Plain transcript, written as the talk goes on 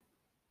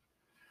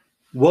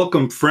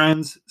Welcome,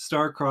 friends,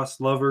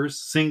 star-crossed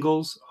lovers,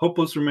 singles,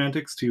 hopeless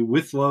romantics to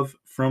With Love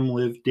from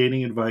Liv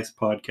Dating Advice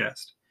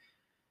Podcast.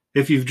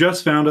 If you've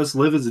just found us,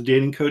 Liv is a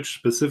dating coach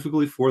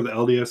specifically for the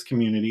LDS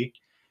community,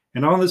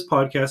 and on this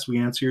podcast, we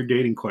answer your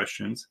dating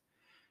questions.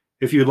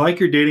 If you'd like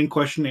your dating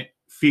question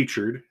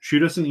featured,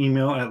 shoot us an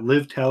email at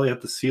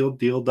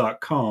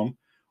livtally@thesealeddeal.com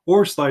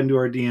or slide into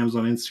our DMs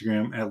on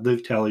Instagram at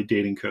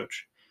livtallydatingcoach.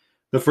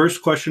 The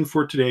first question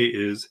for today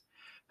is,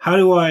 how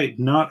do I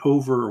not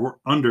over or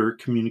under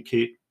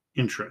communicate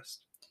interest?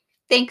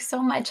 Thanks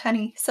so much,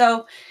 honey.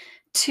 So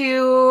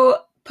to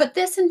put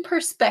this in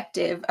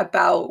perspective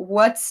about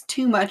what's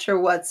too much or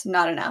what's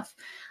not enough,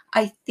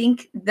 I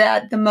think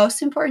that the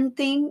most important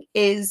thing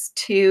is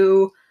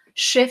to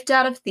shift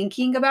out of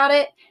thinking about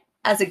it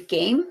as a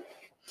game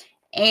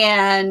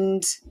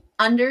and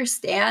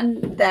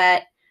understand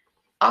that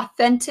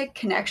authentic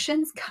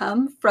connections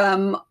come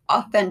from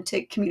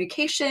authentic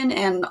communication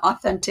and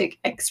authentic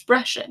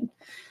expression.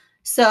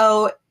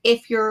 So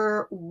if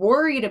you're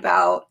worried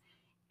about,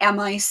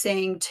 am I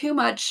saying too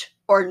much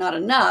or not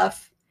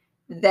enough,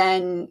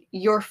 then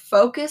you're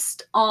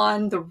focused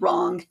on the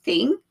wrong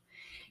thing.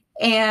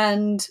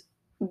 And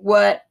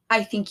what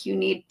I think you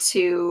need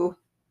to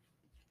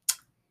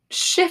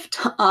shift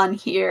on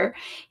here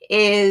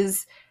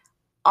is,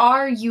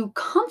 are you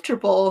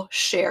comfortable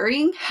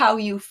sharing how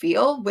you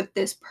feel with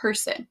this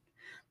person?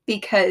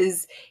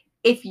 Because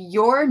if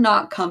you're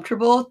not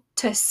comfortable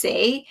to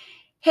say,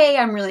 hey,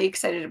 I'm really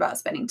excited about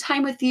spending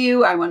time with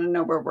you, I want to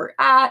know where we're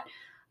at,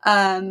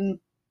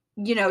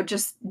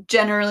 just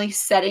generally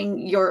setting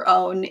your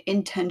own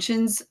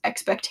intentions,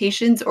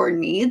 expectations, or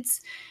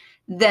needs,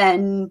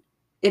 then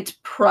it's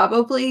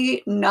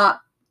probably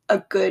not a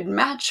good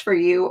match for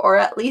you, or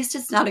at least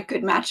it's not a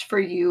good match for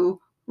you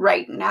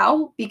right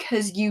now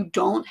because you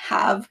don't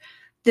have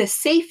the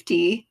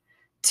safety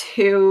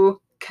to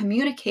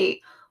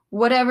communicate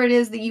whatever it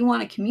is that you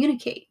want to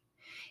communicate.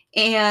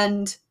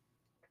 And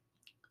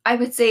I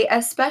would say,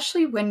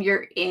 especially when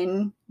you're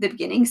in the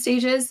beginning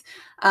stages,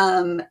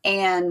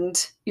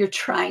 and you're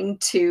trying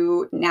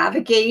to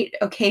navigate,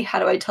 okay, how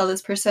do I tell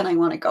this person I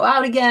want to go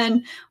out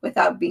again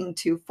without being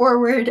too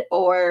forward?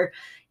 Or,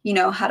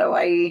 how do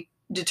I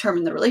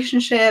determine the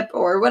relationship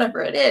or whatever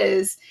it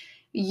is?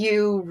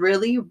 You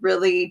really,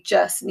 really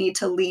just need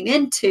to lean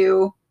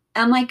into,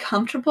 am I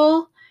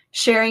comfortable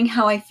sharing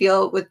how I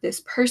feel with this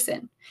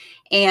person?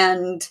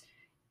 And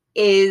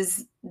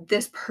is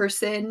this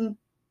person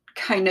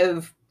kind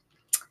of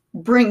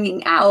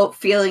bringing out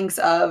feelings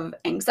of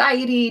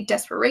anxiety,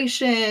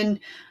 desperation,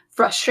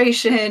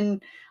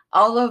 frustration,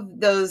 all of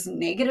those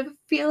negative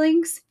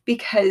feelings?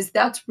 Because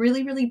that's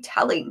really, really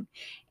telling.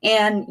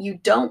 And you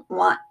don't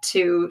want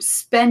to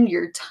spend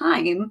your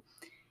time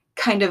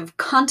kind of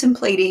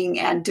contemplating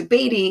and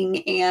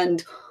debating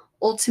and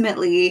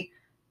ultimately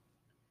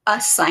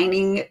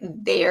assigning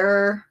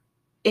their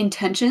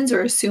intentions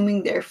or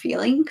assuming their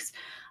feelings.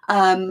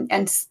 And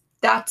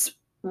that's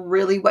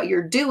really what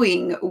you're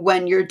doing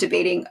when you're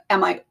debating,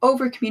 am I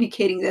over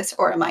communicating this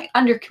or am I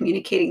under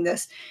communicating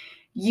this?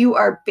 You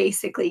are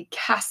basically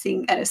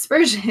casting an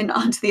aspersion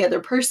onto the other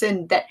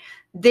person that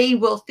they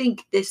will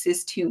think this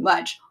is too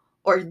much,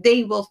 or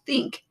they will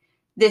think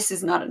this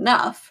is not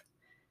enough.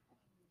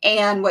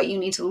 And what you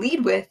need to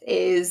lead with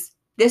is,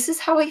 this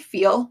is how I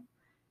feel.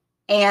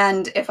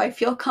 And if I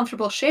feel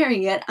comfortable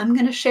sharing it, I'm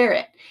going to share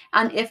it.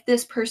 And if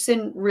this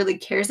person really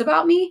cares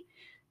about me,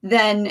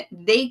 then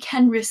they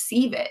can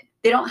receive it.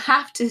 They don't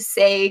have to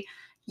say,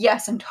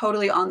 yes, I'm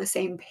totally on the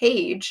same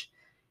page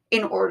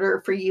in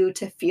order for you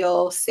to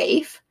feel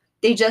safe.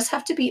 They just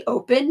have to be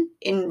open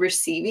in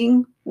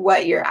receiving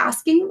what you're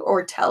asking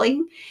or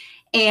telling,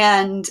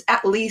 and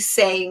at least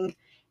saying,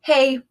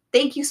 hey,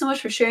 thank you so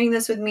much for sharing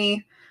this with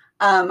me.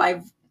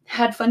 I've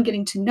had fun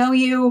getting to know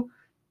you.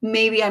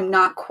 Maybe I'm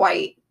not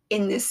quite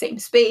in this same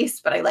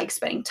space, but I like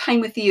spending time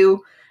with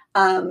you.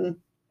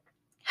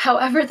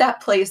 However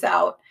that plays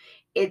out,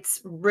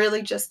 it's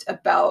really just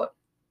about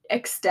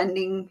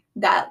extending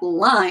that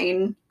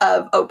line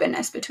of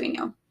openness between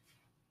you.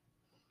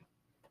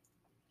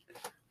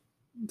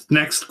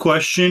 Next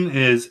question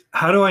is,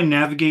 how do I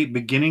navigate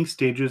beginning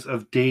stages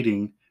of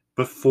dating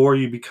before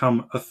you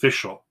become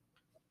official?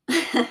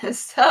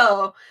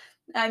 So,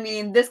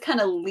 this kind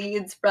of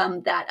leads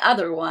from that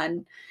other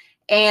one.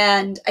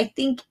 And I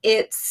think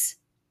it's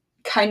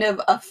kind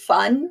of a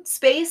fun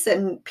space,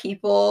 and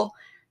people,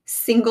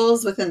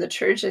 singles within the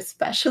church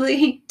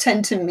especially,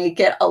 tend to make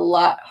it a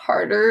lot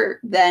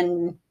harder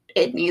than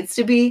it needs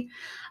to be,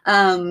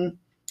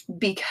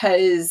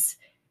 because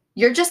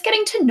you're just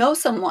getting to know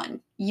someone.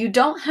 You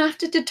don't have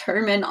to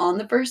determine on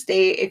the first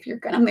date if you're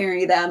going to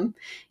marry them.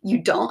 You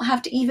don't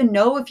have to even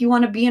know if you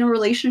want to be in a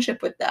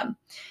relationship with them.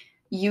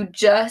 You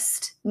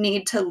just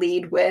need to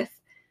lead with,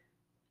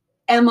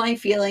 am I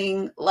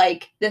feeling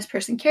like this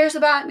person cares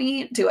about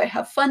me? Do I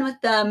have fun with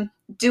them?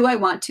 Do I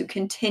want to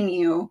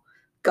continue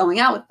going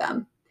out with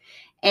them?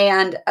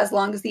 And as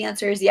long as the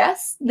answer is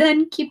yes,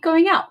 then keep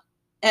going out.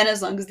 And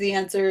as long as the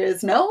answer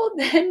is no,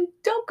 then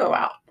don't go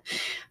out.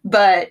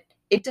 But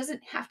it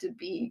doesn't have to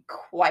be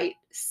quite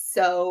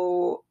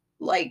so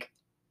like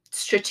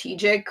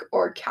strategic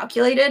or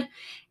calculated,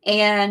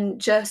 and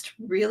just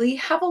really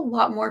have a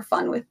lot more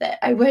fun with it.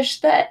 I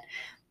wish that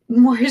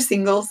more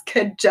singles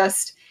could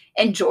just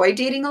enjoy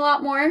dating a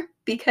lot more,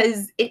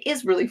 because it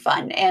is really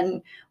fun.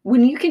 And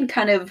when you can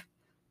kind of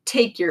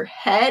take your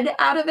head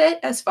out of it,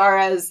 as far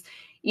as,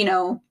 you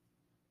know,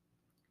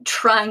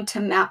 trying to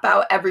map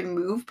out every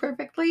move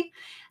perfectly,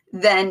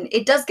 then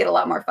it does get a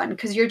lot more fun,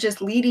 because you're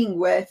just leading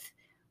with,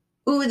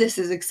 ooh, this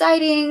is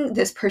exciting.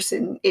 This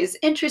person is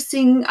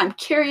interesting. I'm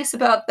curious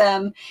about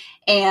them.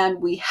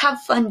 And we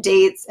have fun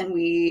dates and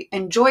we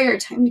enjoy our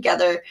time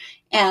together.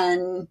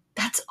 And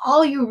that's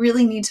all you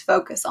really need to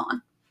focus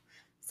on.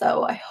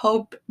 So I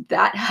hope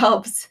that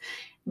helps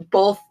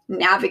both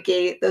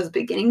navigate those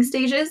beginning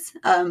stages,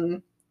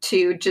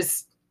 to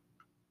just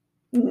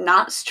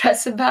not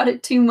stress about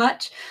it too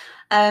much.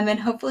 And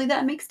hopefully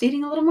that makes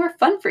dating a little more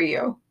fun for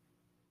you.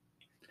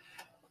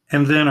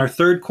 And then our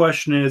third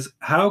question is,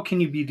 how can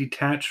you be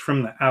detached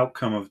from the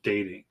outcome of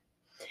dating?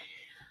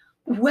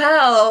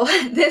 Well,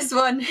 this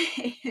one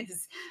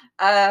is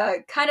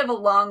kind of a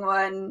long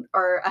one,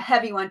 or a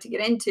heavy one to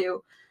get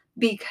into,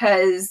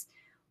 because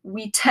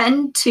we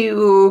tend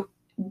to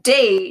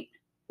date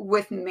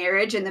with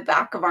marriage in the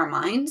back of our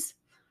minds,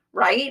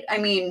 right? I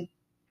mean,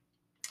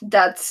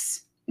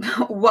 that's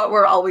what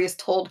we're always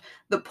told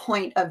the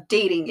point of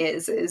dating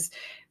is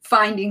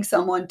finding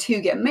someone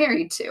to get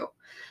married to.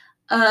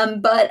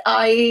 But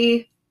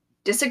I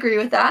disagree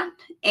with that.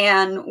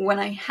 And when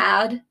I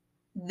had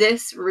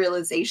this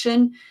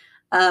realization,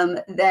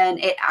 then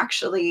it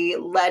actually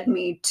led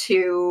me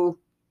to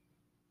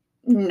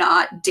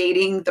not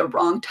dating the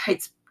wrong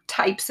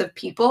types of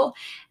people,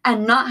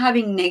 and not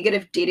having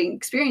negative dating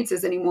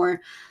experiences anymore,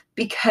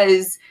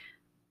 because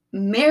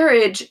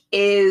marriage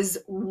is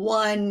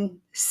one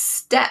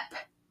step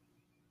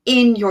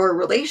in your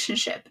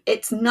relationship.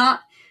 It's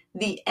not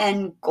the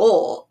end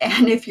goal.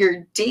 And if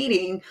you're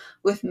dating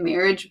with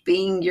marriage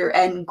being your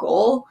end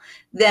goal,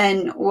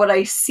 then what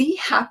I see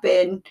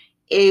happen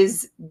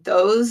is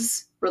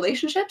those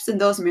relationships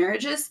and those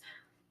marriages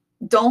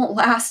don't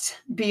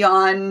last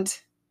beyond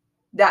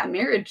that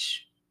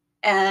marriage.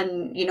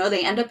 And, you know,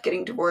 they end up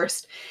getting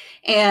divorced.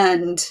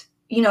 And,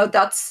 you know,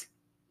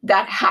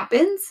 that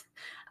happens.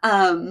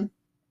 And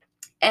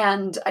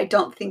I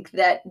don't think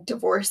that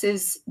divorce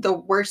is the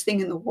worst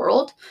thing in the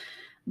world.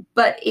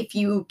 But if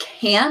you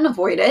can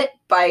avoid it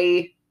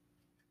by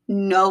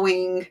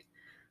knowing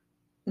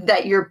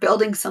that you're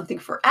building something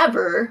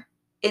forever,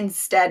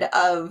 instead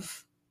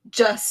of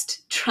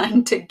just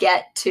trying to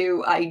get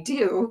to I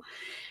do,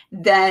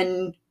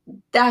 then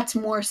that's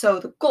more so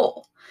the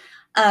goal.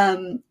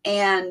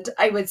 And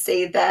I would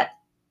say that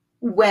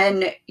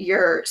when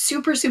you're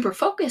super, super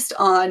focused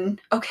on,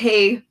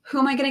 okay, who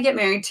am I going to get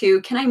married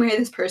to? Can I marry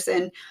this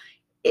person?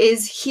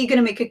 Is he going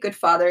to make a good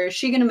father? Is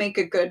she going to make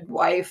a good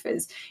wife?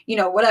 Is, you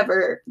know,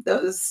 whatever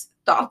those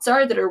thoughts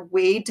are that are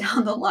way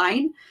down the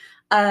line,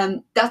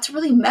 that's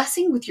really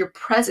messing with your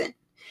present.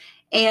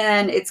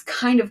 And it's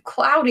kind of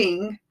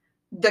clouding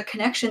the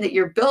connection that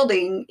you're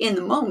building in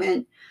the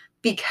moment,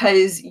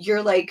 because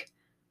you're like,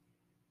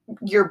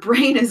 your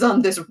brain is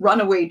on this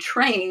runaway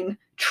train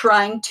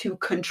trying to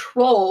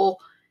control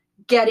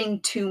getting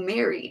to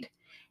married.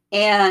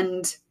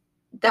 And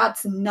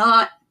that's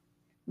not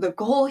the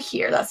goal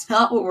here. That's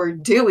not what we're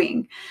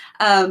doing.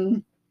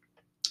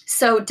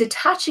 So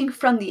detaching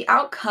from the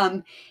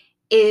outcome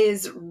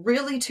is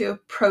really to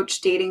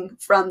approach dating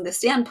from the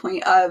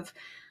standpoint of,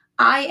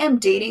 I am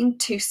dating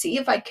to see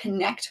if I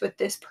connect with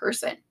this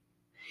person.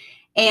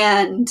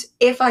 And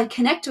if I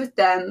connect with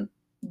them,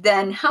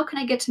 then how can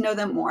I get to know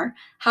them more?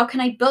 How can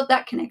I build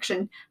that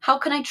connection? How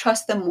can I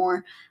trust them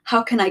more?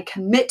 How can I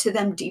commit to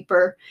them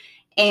deeper?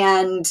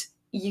 And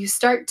you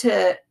start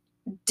to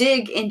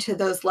dig into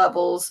those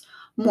levels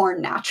more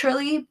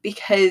naturally,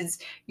 because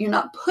you're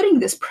not putting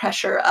this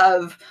pressure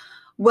of,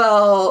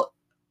 well,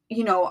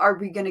 you know, are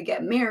we going to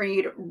get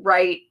married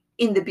right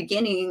in the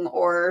beginning,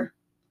 or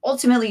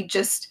ultimately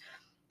just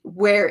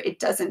where it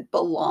doesn't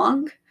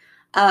belong.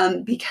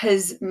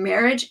 Because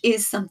marriage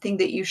is something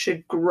that you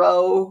should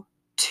grow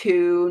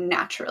to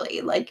naturally.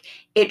 Like,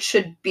 it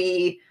should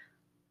be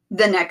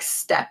the next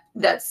step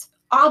that's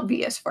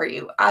obvious for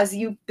you. As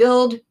you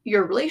build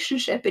your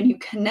relationship and you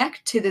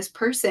connect to this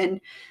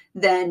person,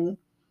 then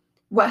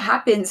what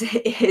happens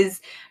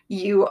is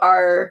you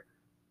are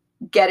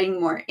getting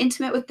more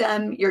intimate with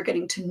them, you're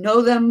getting to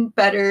know them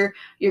better,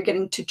 you're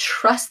getting to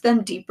trust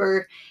them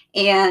deeper.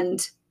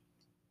 And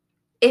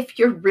if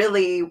you're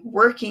really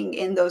working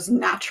in those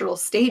natural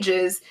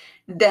stages,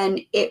 then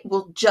it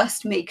will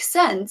just make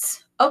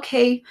sense.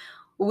 Okay,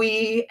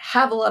 we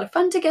have a lot of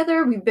fun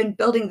together. We've been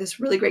building this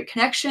really great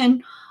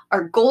connection.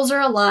 Our goals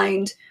are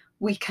aligned.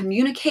 We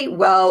communicate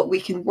well.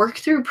 We can work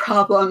through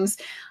problems.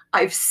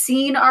 I've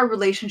seen our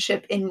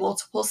relationship in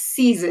multiple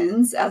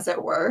seasons, as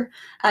it were.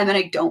 And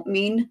I don't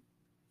mean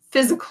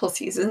physical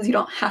seasons. You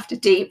don't have to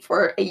date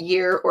for a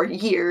year or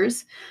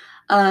years.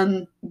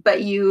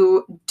 But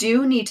you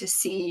do need to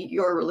see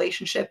your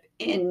relationship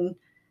in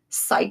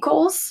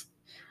cycles.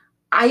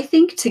 I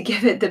think to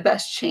give it the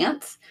best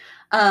chance,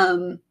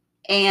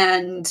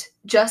 and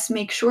just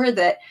make sure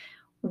that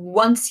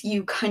once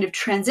you kind of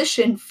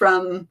transition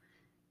from,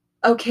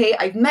 okay,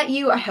 I've met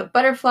you, I have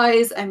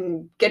butterflies,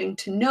 I'm getting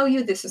to know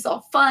you, this is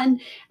all fun,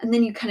 and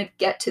then you kind of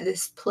get to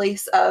this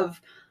place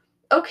of,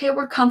 okay,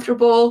 we're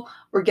comfortable,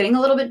 we're getting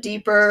a little bit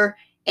deeper,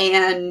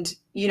 and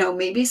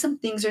maybe some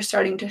things are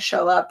starting to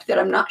show up that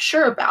I'm not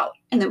sure about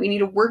and that we need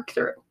to work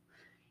through.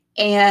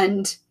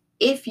 And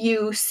if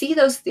you see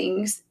those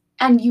things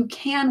and you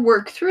can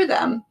work through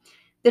them,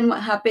 then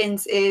what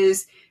happens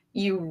is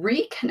you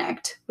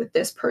reconnect with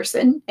this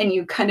person and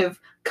you kind of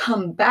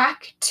come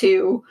back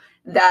to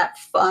that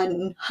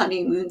fun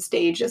honeymoon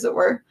stage, as it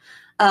were.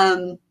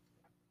 And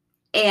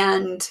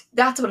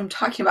that's what I'm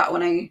talking about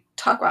when I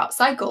talk about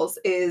cycles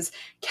is,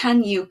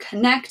 can you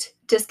connect,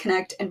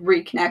 disconnect, and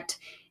reconnect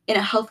in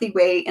a healthy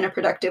way, in a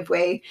productive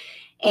way?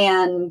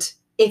 And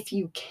if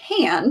you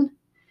can,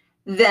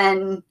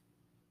 then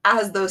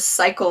as those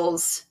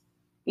cycles,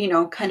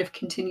 kind of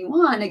continue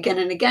on again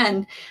and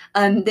again,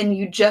 then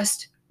you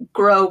just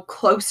grow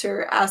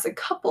closer as a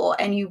couple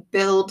and you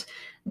build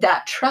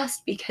that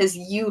trust because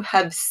you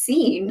have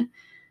seen,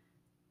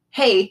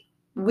 hey,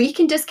 we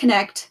can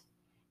disconnect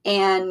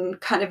and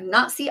kind of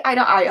not see eye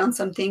to eye on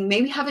something,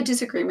 maybe have a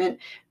disagreement,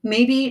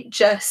 maybe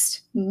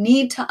just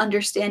need to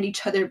understand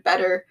each other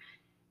better.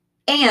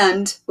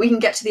 And we can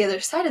get to the other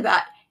side of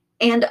that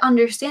and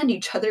understand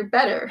each other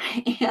better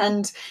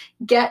and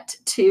get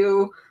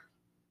to,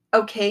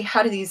 okay,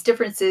 how do these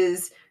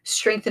differences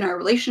strengthen our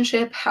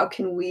relationship? How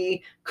can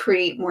we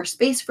create more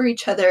space for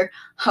each other?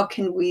 How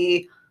can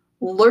we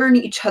learn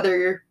each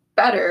other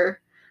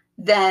better?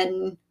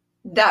 Then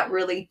that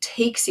really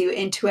takes you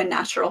into a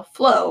natural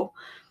flow.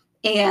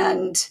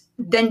 And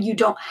then you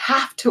don't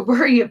have to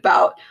worry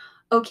about,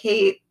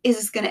 okay, is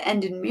this going to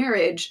end in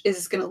marriage? Is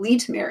this going to lead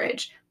to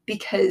marriage?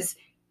 Because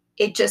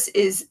it just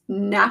is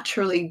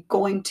naturally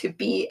going to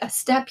be a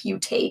step you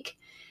take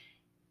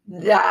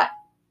that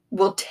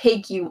will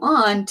take you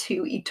on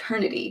to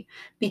eternity,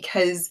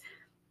 because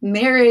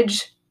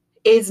marriage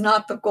is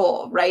not the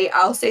goal, right?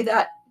 I'll say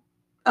that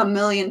a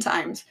million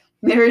times.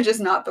 Marriage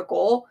is not the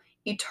goal.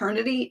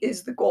 Eternity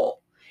is the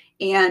goal.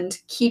 And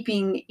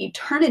keeping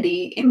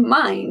eternity in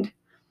mind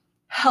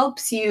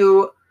helps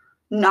you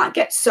not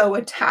get so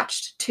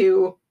attached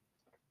to,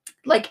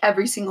 like,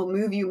 every single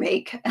move you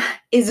make.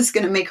 Is this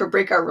going to make or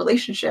break our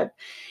relationship?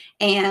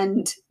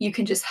 And you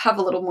can just have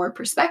a little more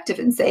perspective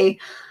and say,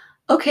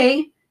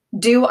 okay,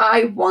 do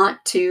I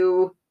want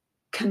to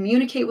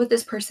communicate with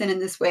this person in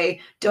this way?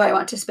 Do I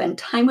want to spend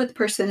time with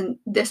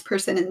this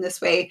person in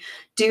this way?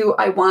 Do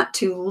I want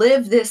to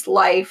live this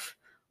life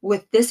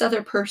with this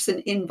other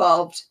person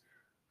involved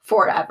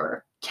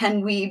forever? Can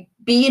we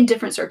be in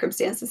different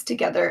circumstances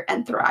together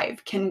and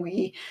thrive? Can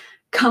we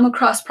come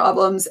across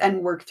problems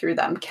and work through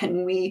them?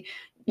 Can we,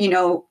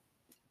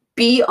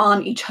 be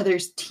on each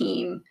other's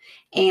team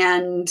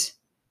and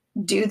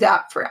do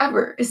that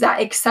forever? Is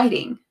that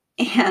exciting?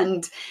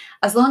 And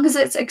as long as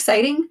it's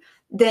exciting,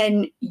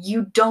 then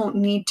you don't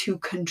need to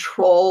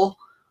control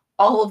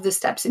all of the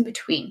steps in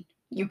between.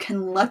 You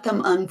can let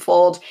them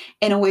unfold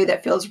in a way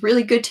that feels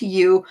really good to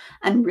you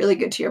and really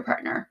good to your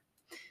partner.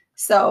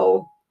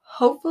 So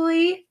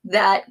hopefully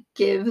that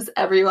gives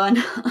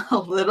everyone a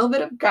little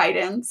bit of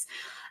guidance,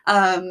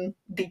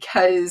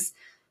 because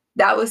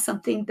that was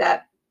something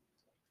that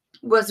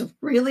was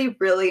really,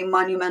 really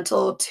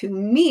monumental to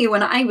me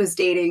when I was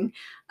dating,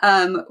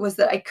 was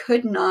that I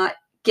could not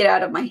get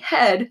out of my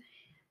head,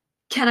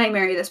 can I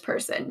marry this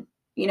person?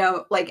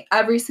 Like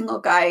every single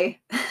guy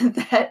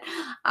that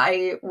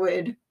I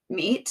would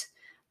meet,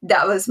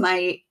 that was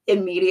my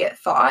immediate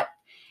thought.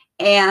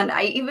 And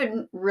I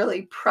even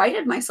really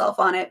prided myself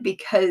on it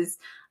because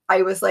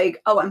I was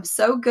like, oh, I'm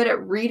so good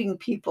at reading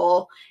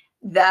people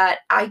that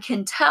I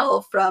can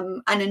tell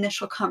from an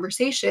initial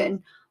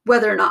conversation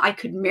whether or not I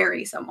could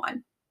marry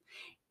someone.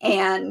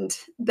 And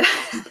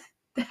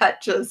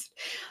that just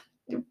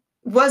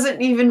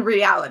wasn't even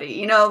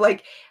reality,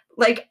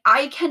 like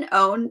I can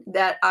own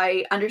that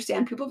I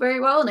understand people very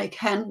well and I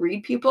can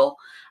read people.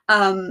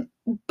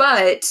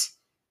 But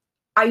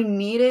I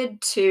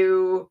needed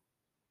to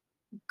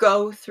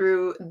go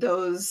through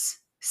those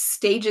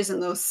stages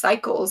and those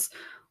cycles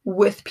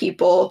with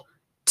people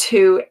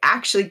to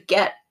actually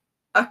get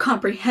a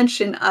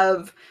comprehension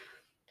of,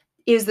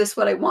 is this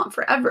what I want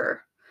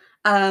forever?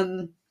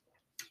 And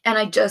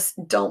I just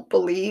don't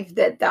believe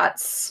that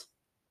that's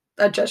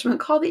a judgment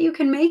call that you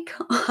can make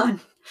on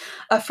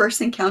a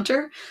first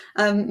encounter.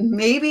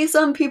 Maybe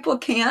some people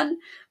can,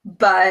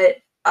 but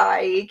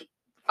I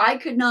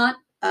could not.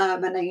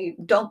 And I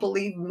don't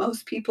believe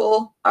most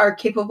people are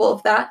capable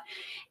of that.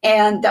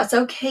 And that's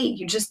okay.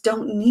 You just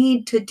don't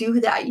need to do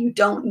that. You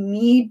don't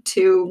need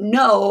to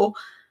know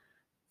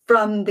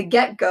from the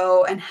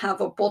get-go and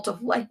have a bolt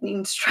of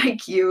lightning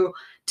strike you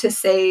to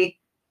say,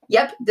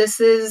 yep, this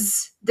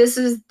is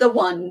the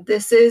one,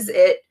 this is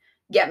it,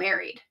 get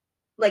married.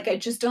 Like, I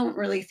just don't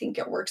really think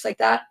it works like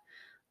that.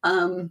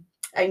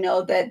 I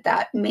know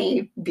that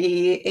may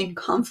be in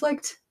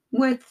conflict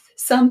with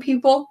some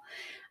people,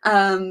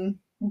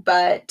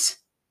 But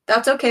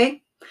that's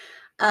okay.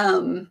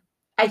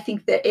 I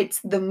think that it's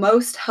the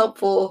most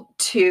helpful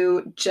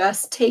to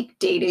just take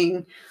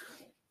dating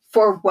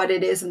for what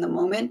it is in the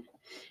moment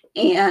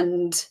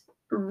and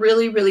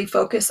really, really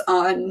focus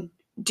on,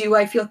 do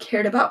I feel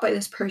cared about by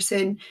this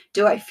person?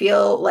 Do I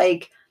feel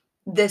like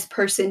this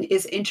person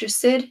is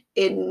interested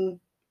in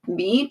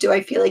me? Do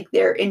I feel like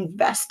they're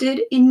invested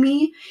in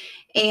me?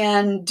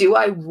 And do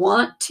I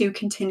want to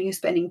continue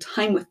spending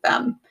time with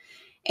them?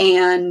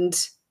 And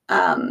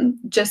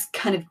just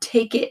kind of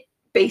take it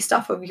based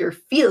off of your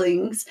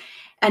feelings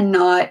and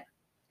not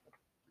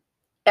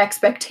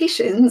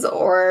expectations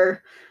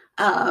or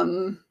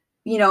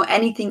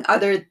anything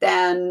other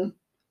than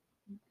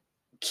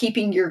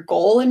keeping your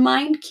goal in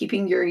mind,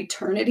 keeping your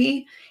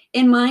eternity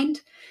in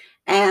mind.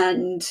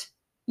 And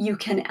you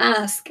can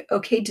ask,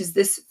 okay, does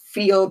this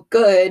feel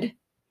good?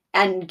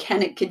 And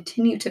can it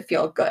continue to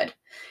feel good?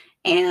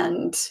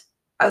 And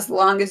as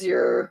long as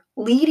you're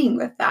leading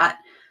with that,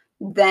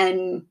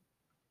 then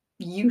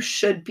you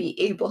should be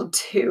able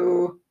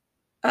to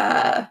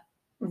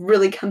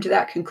really come to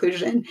that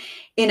conclusion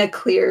in a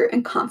clear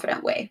and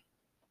confident way.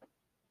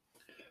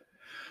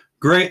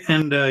 Great.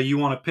 And you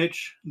want to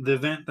pitch the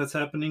event that's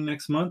happening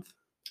next month?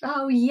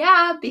 Oh,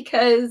 yeah,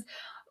 because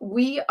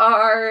we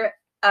are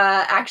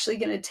actually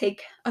going to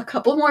take a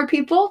couple more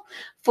people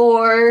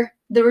for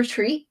the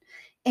retreat.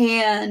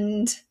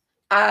 And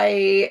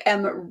I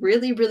am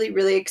really, really,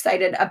 really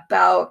excited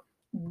about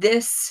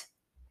this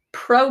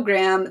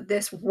program,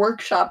 this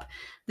workshop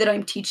that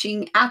I'm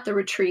teaching at the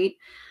retreat,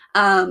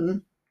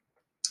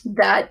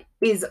 that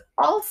is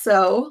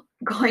also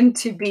going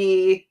to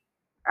be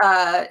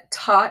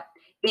taught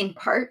in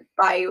part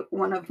by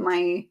one of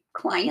my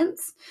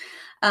clients.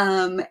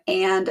 And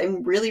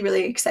I'm really,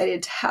 really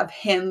excited to have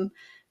him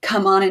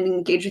come on and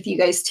engage with you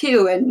guys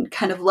too, and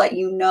kind of let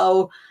you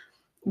know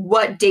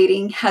what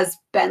dating has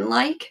been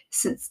like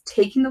since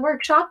taking the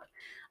workshop.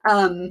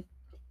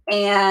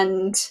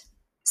 And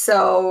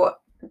so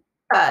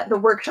the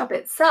workshop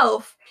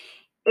itself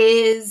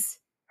is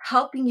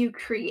helping you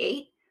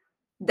create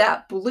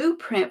that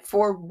blueprint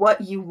for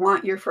what you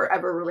want your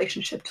forever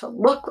relationship to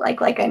look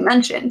like I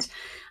mentioned.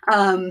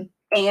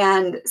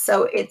 And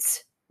so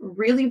it's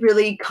really,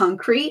 really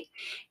concrete.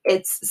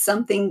 It's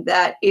something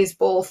that is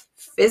both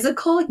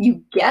physical.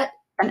 You get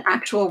an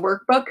actual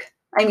workbook.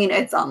 I mean,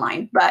 it's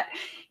online, but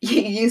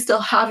you still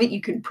have it.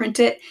 You can print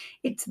it.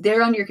 It's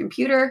there on your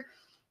computer.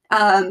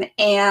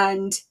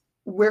 And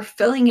we're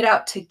filling it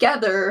out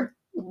together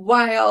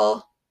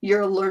while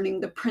you're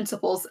learning the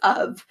principles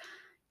of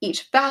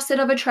each facet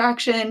of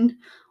attraction,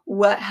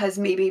 what has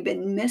maybe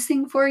been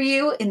missing for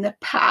you in the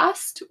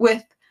past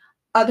with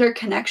other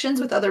connections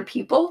with other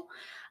people.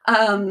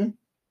 And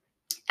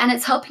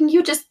it's helping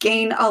you just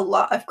gain a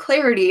lot of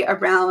clarity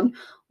around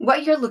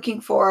what you're looking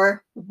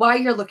for, why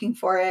you're looking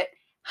for it,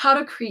 how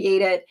to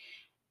create it,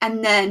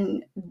 and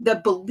then the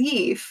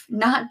belief,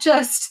 not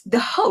just the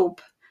hope,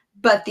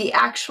 but the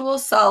actual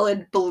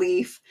solid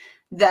belief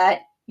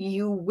that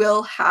you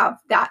will have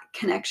that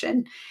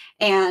connection.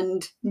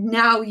 And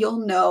now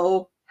you'll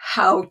know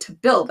how to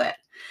build it.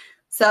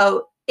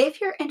 So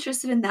if you're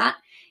interested in that,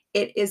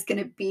 it is going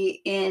to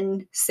be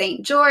in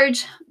St.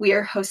 George. We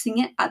are hosting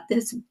it at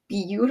this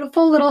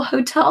beautiful little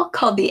hotel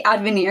called the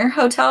Avenir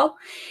Hotel.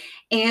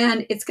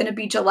 And it's going to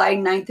be July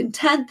 9th and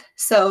 10th.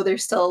 So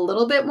there's still a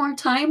little bit more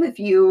time if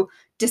you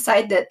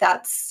decide that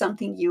that's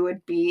something you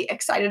would be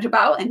excited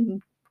about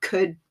and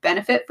could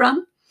benefit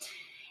from.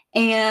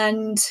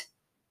 And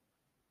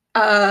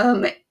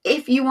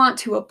if you want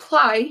to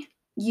apply,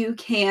 you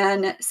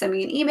can send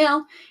me an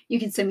email, you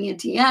can send me a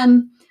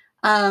DM,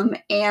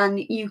 and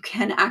you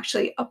can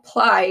actually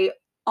apply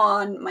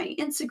on my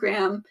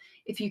Instagram.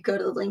 If you go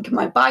to the link in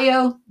my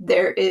bio,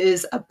 there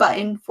is a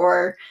button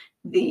for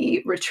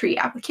the retreat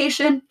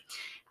application.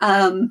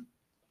 And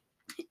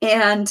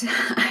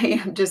I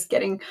am just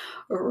getting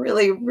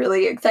really,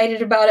 really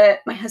excited about it.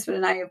 My husband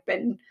and I have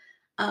been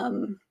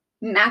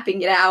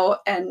mapping it out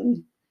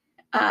and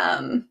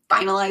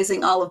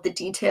finalizing all of the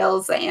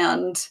details.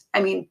 And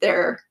I mean,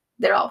 they're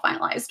all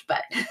finalized,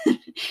 but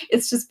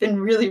it's just been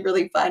really,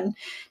 really fun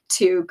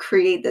to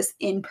create this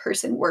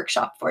in-person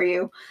workshop for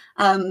you.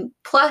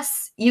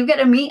 Plus, you get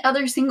to meet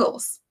other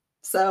singles.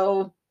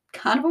 So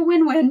kind of a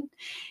win-win.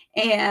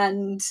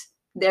 And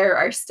there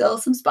are still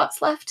some spots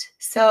left.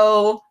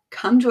 So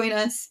come join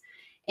us.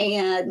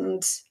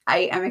 And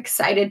I am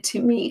excited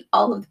to meet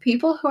all of the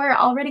people who are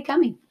already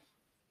coming.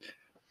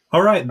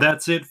 All right,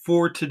 that's it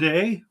for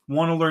today.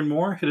 Want to learn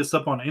more? Hit us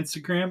up on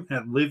Instagram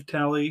at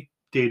LiveTally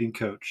Dating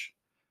Coach.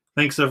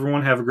 Thanks,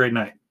 everyone. Have a great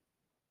night.